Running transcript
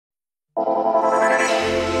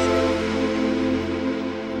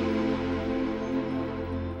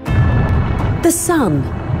The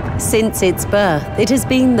sun. Since its birth, it has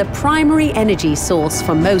been the primary energy source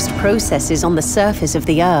for most processes on the surface of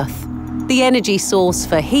the Earth. The energy source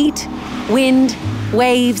for heat, wind,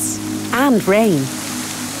 waves, and rain.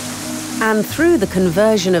 And through the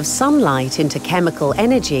conversion of sunlight into chemical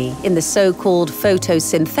energy in the so-called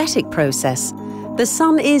photosynthetic process, the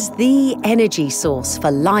sun is the energy source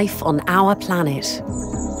for life on our planet.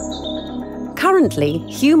 Currently,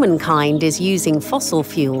 humankind is using fossil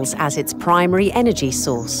fuels as its primary energy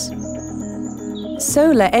source.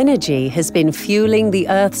 Solar energy has been fueling the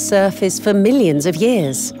Earth's surface for millions of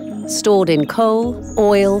years, stored in coal,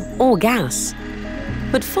 oil, or gas.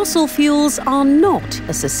 But fossil fuels are not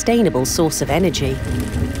a sustainable source of energy.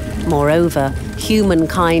 Moreover,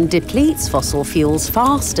 humankind depletes fossil fuels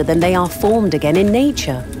faster than they are formed again in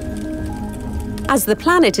nature. As the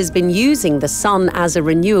planet has been using the sun as a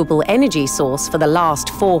renewable energy source for the last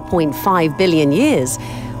 4.5 billion years,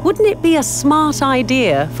 wouldn't it be a smart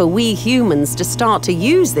idea for we humans to start to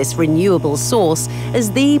use this renewable source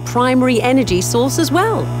as the primary energy source as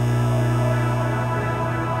well?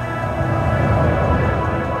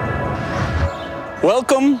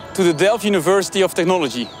 Welcome to the Delft University of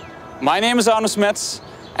Technology. My name is Arno Smets,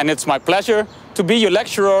 and it's my pleasure to be your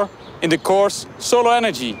lecturer in the course Solar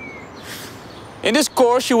Energy. In this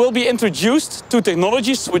course, you will be introduced to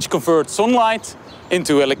technologies which convert sunlight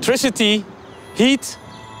into electricity, heat,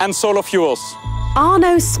 and solar fuels.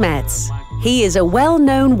 Arno Smets. He is a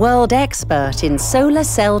well-known world expert in solar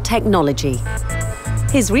cell technology.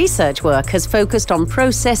 His research work has focused on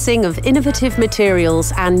processing of innovative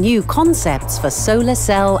materials and new concepts for solar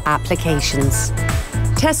cell applications.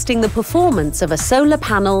 Testing the performance of a solar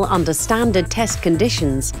panel under standard test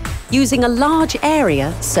conditions using a large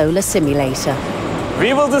area solar simulator.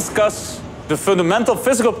 We will discuss the fundamental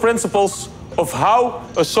physical principles of how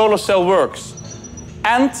a solar cell works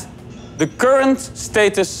and the current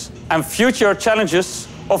status and future challenges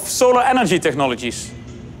of solar energy technologies.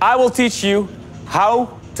 I will teach you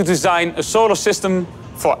how to design a solar system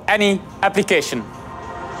for any application.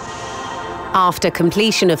 After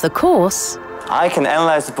completion of the course, I can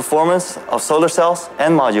analyze the performance of solar cells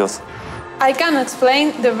and modules. I can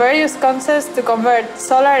explain the various concepts to convert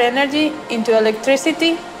solar energy into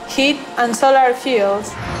electricity, heat, and solar fuels.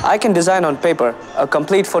 I can design on paper a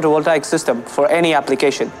complete photovoltaic system for any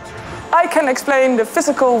application. I can explain the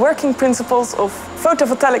physical working principles of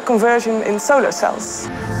photovoltaic conversion in solar cells.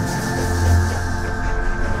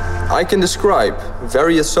 I can describe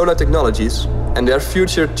various solar technologies and their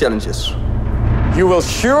future challenges. You will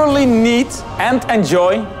surely need and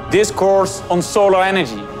enjoy this course on solar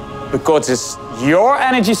energy, because it's your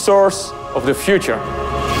energy source of the future.